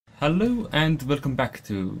Hello and welcome back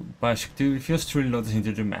to BioShock 2. If you're truly loaded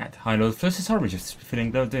into the mad high load versus harvest, just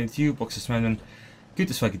feeling loaded into you, boxes man, good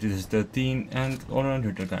to swag it 13 and all around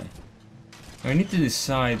here guy. I need to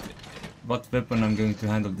decide what weapon I'm going to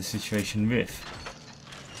handle the situation with.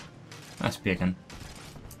 Spear gun.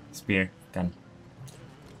 Spear gun.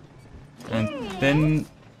 And then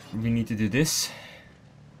we need to do this.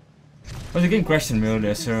 Well, the game crashed on me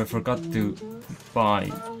earlier, so I forgot to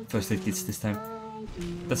buy first aid kits this time.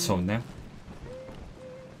 That's all now.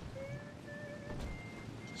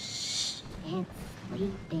 Shh, it's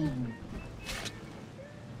sleeping.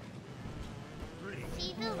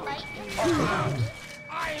 See the light in the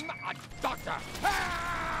I'm a doctor.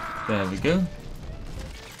 There we go.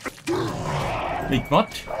 Wait,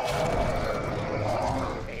 what?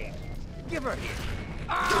 Give her here.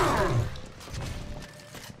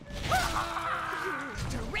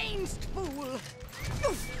 Deranged fool.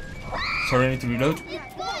 Sorry, I need to reload.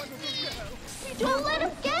 Don't let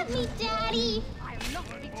him get me, Daddy. I'll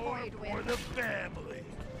not be toyed with. For the family.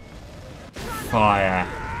 Fire.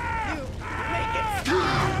 You make it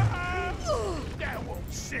stop. That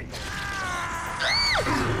won't see.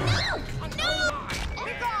 No!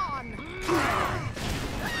 Be gone.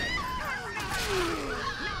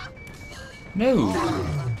 No.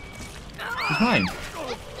 It's mine.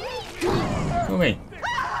 Go away.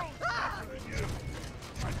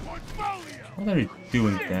 What are you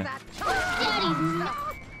doing there?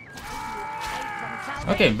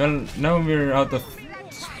 Okay, well, now we're out of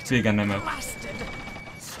spear gun ammo.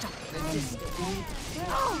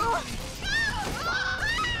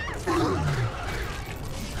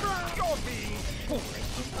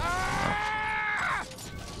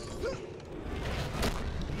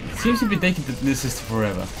 Seems to be taking this system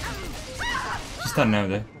forever. Just start now,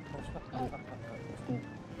 though.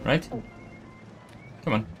 Right?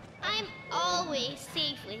 Come on. I'm always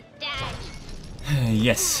safe with Daddy.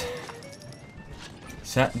 Yes.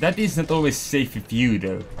 So that is not always safe with you,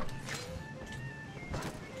 though.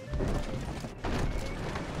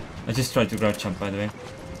 I just tried to crouch jump, by the way.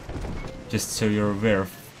 Just so you're aware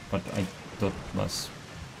of what I thought was...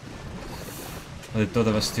 what I thought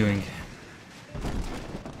I was doing.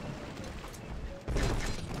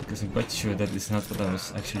 Because I'm quite sure that is not what I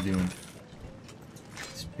was actually doing.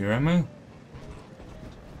 Spear ammo?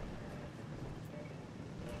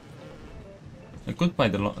 I could buy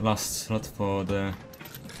the last slot for the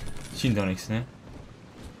Gin tonics now.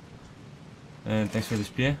 Thanks for the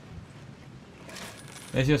spear.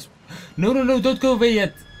 Let's just... No, no, no, don't go away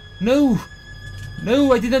yet! No!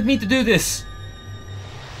 No, I did not mean to do this!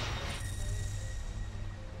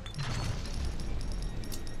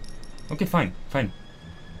 Okay, fine, fine.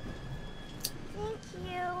 Thank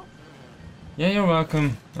you. Yeah, you're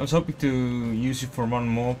welcome. I was hoping to use you for one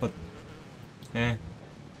more, but... eh.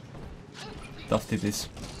 Tough to this.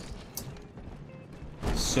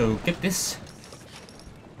 So, get this.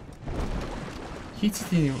 Heat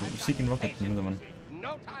seeking rocket, another one.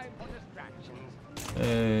 No time for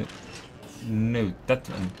distractions. No, that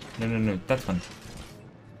one. No, no, no, that one.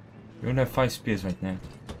 We only have 5 spears right now.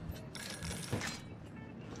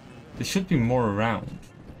 There should be more around.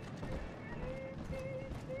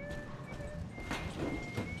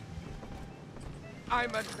 I'm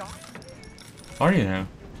a doctor. Are you now?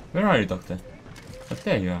 Where are you, Doctor? Oh,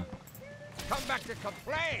 there you are. Come back to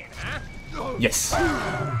complain, huh? Yes!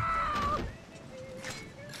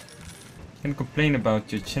 Can complain about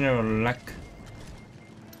your general lack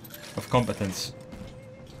of competence.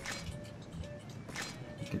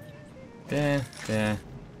 Okay. There, there.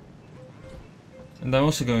 And I'm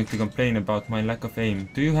also going to complain about my lack of aim.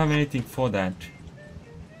 Do you have anything for that?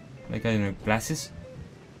 Like, I don't know, glasses?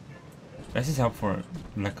 Glasses help for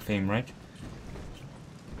lack of aim, right?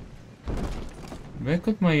 Where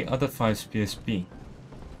could my other 5 spears be?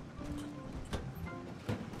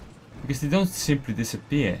 Because they don't simply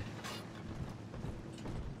disappear.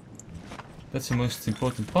 That's the most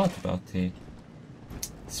important part about the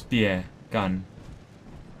spear gun.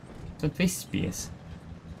 Don't waste spears.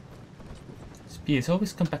 Spears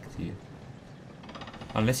always come back to you.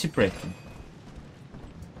 Unless you break them.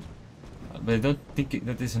 But I don't think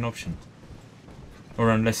that is an option.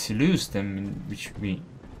 Or unless you lose them, which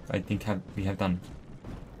I think we have done.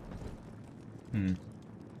 You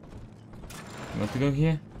want to go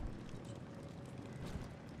here?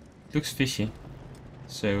 Looks fishy.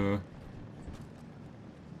 So...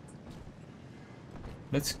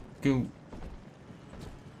 let's go.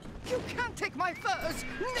 You can't take my furs.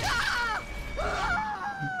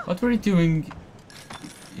 What were you doing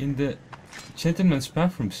in the gentleman's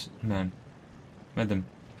bathrooms, man? Madam.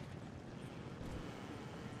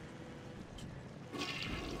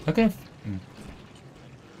 Okay.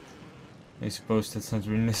 I suppose that's not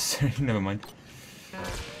really necessary. Never mind.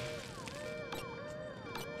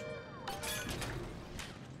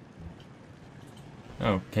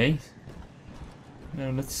 Okay. Now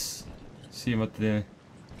let's see what the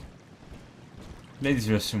ladies'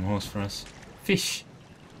 restroom holds for us. Fish!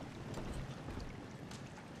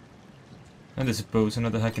 And I suppose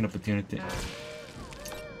another hacking opportunity.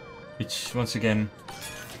 Which, once again,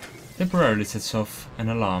 temporarily sets off an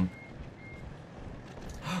alarm.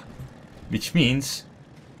 Which means...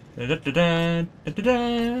 Welcome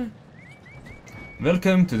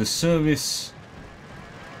to the service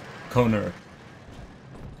corner.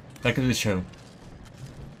 Back to the show.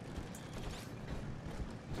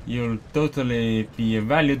 You'll totally be a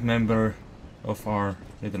valued member of our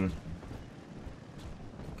little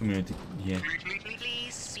community here.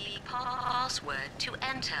 Please speak password to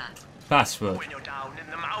enter. Password. When you're down in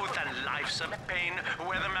the mouth and life's a pain,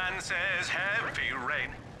 weatherman says heavy rain.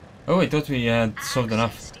 Oh, I thought we had solved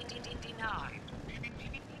enough. Denied.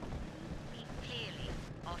 Clearly,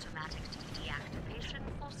 automatic deactivation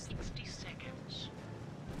for 60 seconds.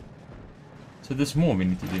 So there's more we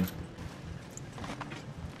need to do.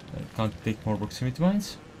 I can't take more proximity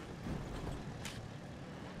mines.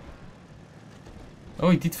 Oh,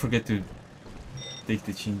 I did forget to take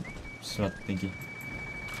the chin slot thingy.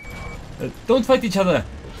 Don't fight each other!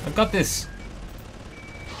 I've got this!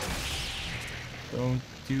 Don't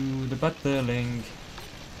do the battling.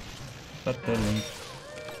 Battling.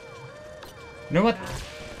 You know what?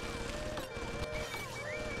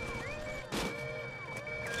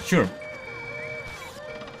 Sure.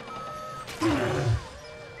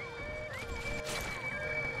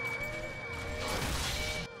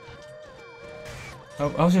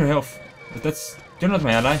 How's your health? You're not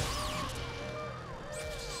my ally.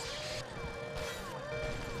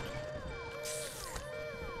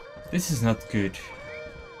 This is not good.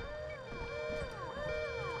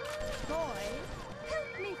 Boy,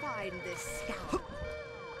 help me find this scout.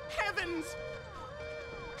 Heavens!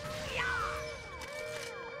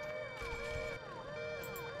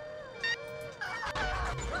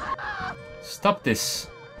 Stop this.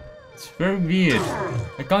 It's very weird.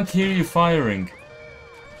 I can't hear you firing.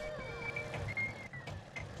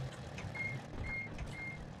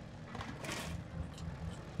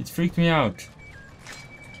 It freaked me out.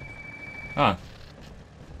 Ah.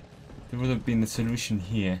 There would have been a solution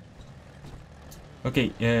here. Okay,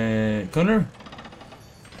 Connor?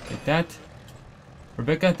 Take that.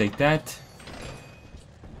 Rebecca, take that.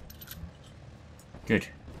 Good.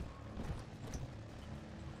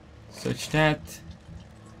 Search that.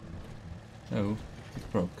 Oh,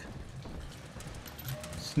 it broke.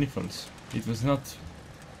 Sniffles. It was not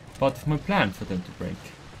part of my plan for them to break.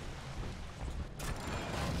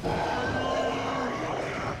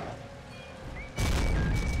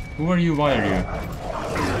 Who are you? Why are you?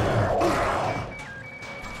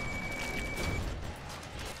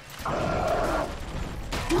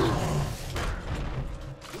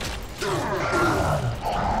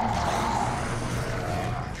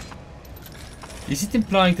 Is it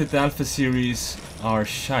implying that the Alpha series are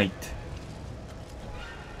shite?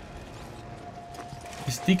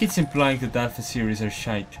 I think it's implying that the Alpha series are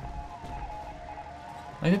shite.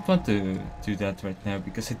 I don't want to do that right now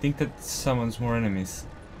because I think that summons more enemies.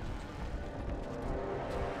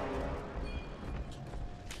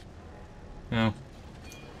 Now,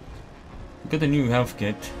 we got a new health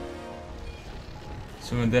kit.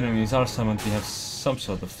 So when the enemies are summoned, we have some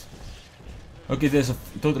sort of... Okay, there's a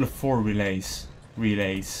total of 4 relays.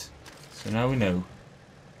 So now we know.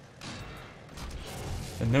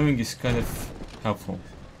 And knowing is kind of helpful.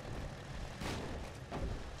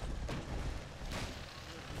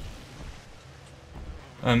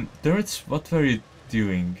 Turrets, what were you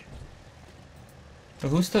doing? Oh,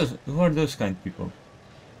 who's those? Who are those kind of people?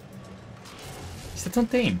 Is that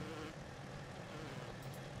Fontaine?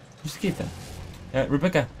 Who's the kid then?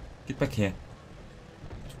 Rebecca, get back here.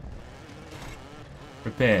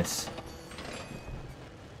 Repairs.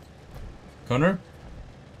 Connor?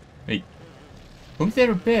 Wait. Whom did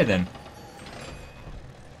I repair then?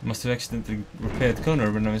 Must have accidentally repaired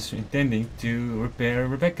Connor when I was intending to repair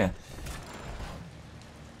Rebecca.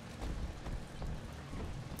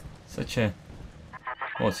 Such a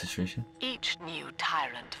odd situation. Each new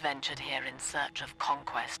tyrant ventured here in search of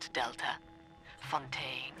conquest, Delta.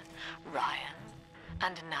 Fontaine, Ryan,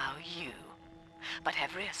 and now you. But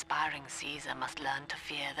every aspiring Caesar must learn to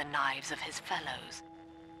fear the knives of his fellows.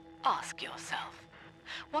 Ask yourself,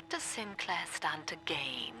 what does Sinclair stand to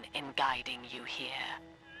gain in guiding you here?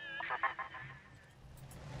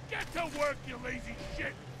 Get to work, you lazy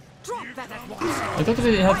shit! Drop that at once. I thought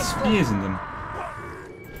they had spears in them.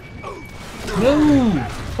 No!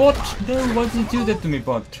 Bot! No, why did you do that to me,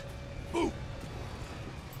 bot?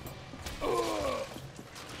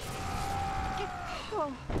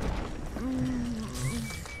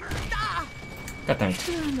 God damn it.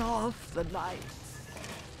 Turn off the lights.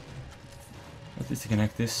 At least I can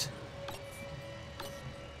hack this.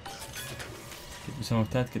 Get me some of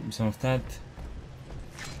that, get me some of that.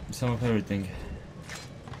 Get me some of everything.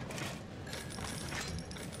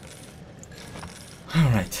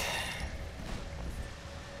 Alright.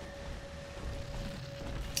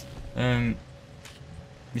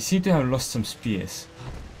 We seem to have lost some spears.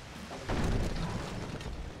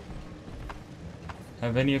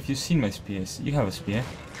 Have any of you seen my spears? You have a spear.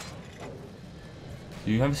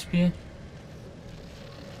 Do you have a spear?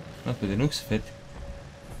 Not with the looks of it.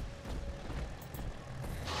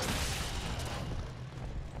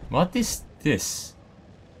 What is this?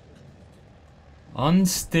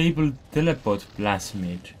 Unstable teleport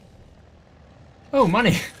plasmid. Oh,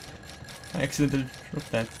 money! I accidentally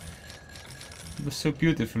dropped that. It was so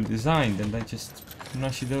beautifully designed and I just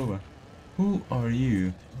smashed it over. Who are you?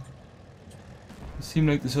 You seem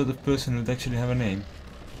like the sort of person who'd actually have a name.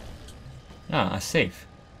 Ah, a safe.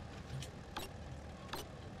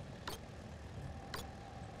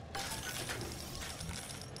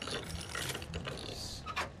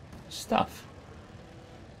 Stuff.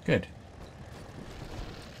 Good.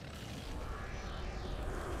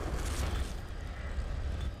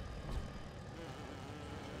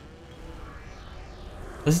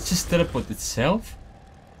 Does it just teleport itself?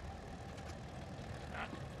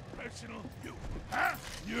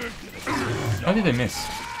 How did I miss?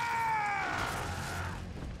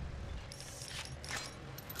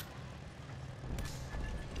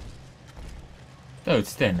 Oh,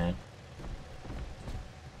 it's there now.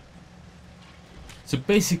 So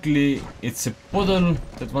basically, it's a bottle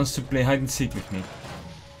that wants to play hide and seek with me.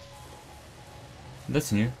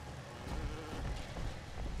 That's new.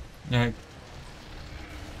 Yeah.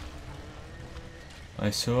 I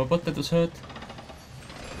saw a bot that was hurt.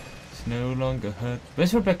 It's no longer hurt.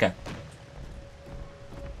 Where's Rebecca?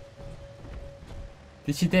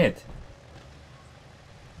 Is she dead?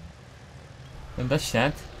 Don't touch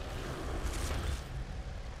that.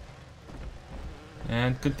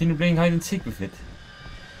 And continue playing hide and seek with it.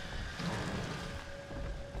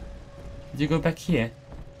 Did you go back here?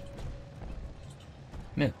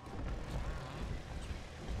 No.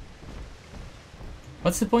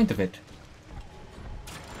 What's the point of it?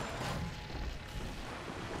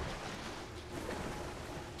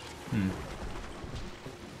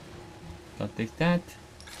 Can't take that.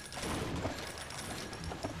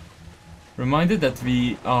 Reminded that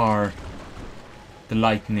we are the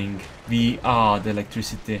lightning. We are the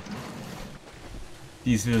electricity.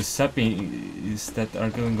 These little sappings that are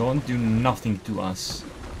going on do nothing to us.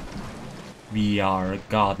 We are a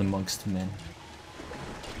god amongst men.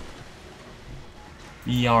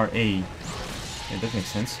 We are a... Yeah, that makes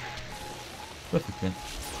sense. Perfectly.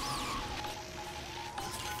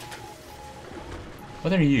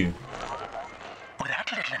 What are you?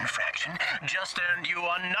 That little infraction just earned you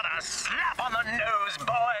another slap on the nose,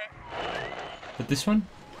 boy! But this one?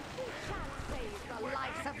 The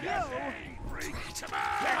likes of you.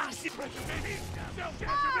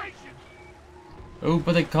 Oh,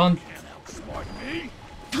 but I can't.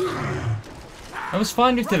 I was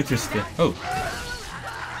fine with the electricity. Oh.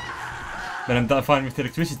 Then I'm fine with the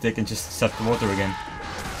electricity, I can just set the water again.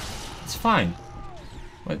 It's fine.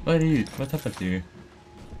 What are you? What happened to you?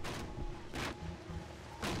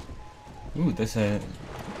 Ooh, there's a...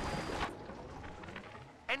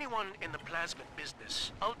 Anyone in the plasmid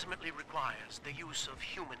business ultimately requires the use of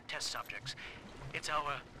human test subjects. It's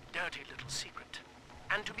our dirty little secret.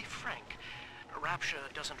 And to be frank, Rapture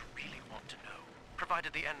doesn't really want to know,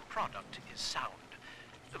 provided the end product is sound.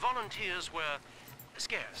 The volunteers were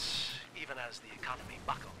scarce, even as the economy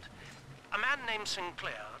buckled. A man named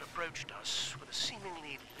Sinclair approached us with a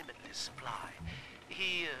seemingly limitless supply.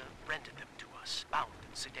 He rented them to us, bound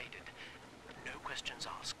and sedated. No questions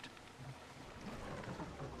asked.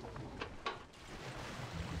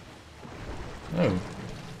 Oh.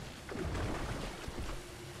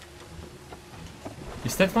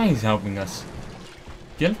 Is that why he's helping us?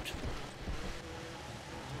 Guilt?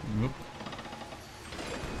 Whoop.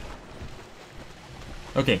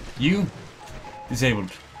 Okay, you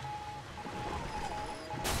disabled.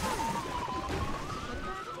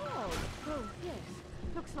 Oh, yes.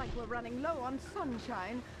 Looks like we're running low on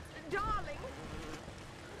sunshine. Darling!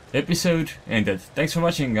 Episode ended. Thanks for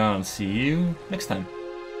watching, I'll see you next time.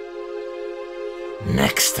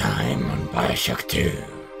 Next time on BioShock 2.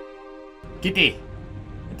 Kitty!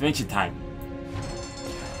 Adventure time.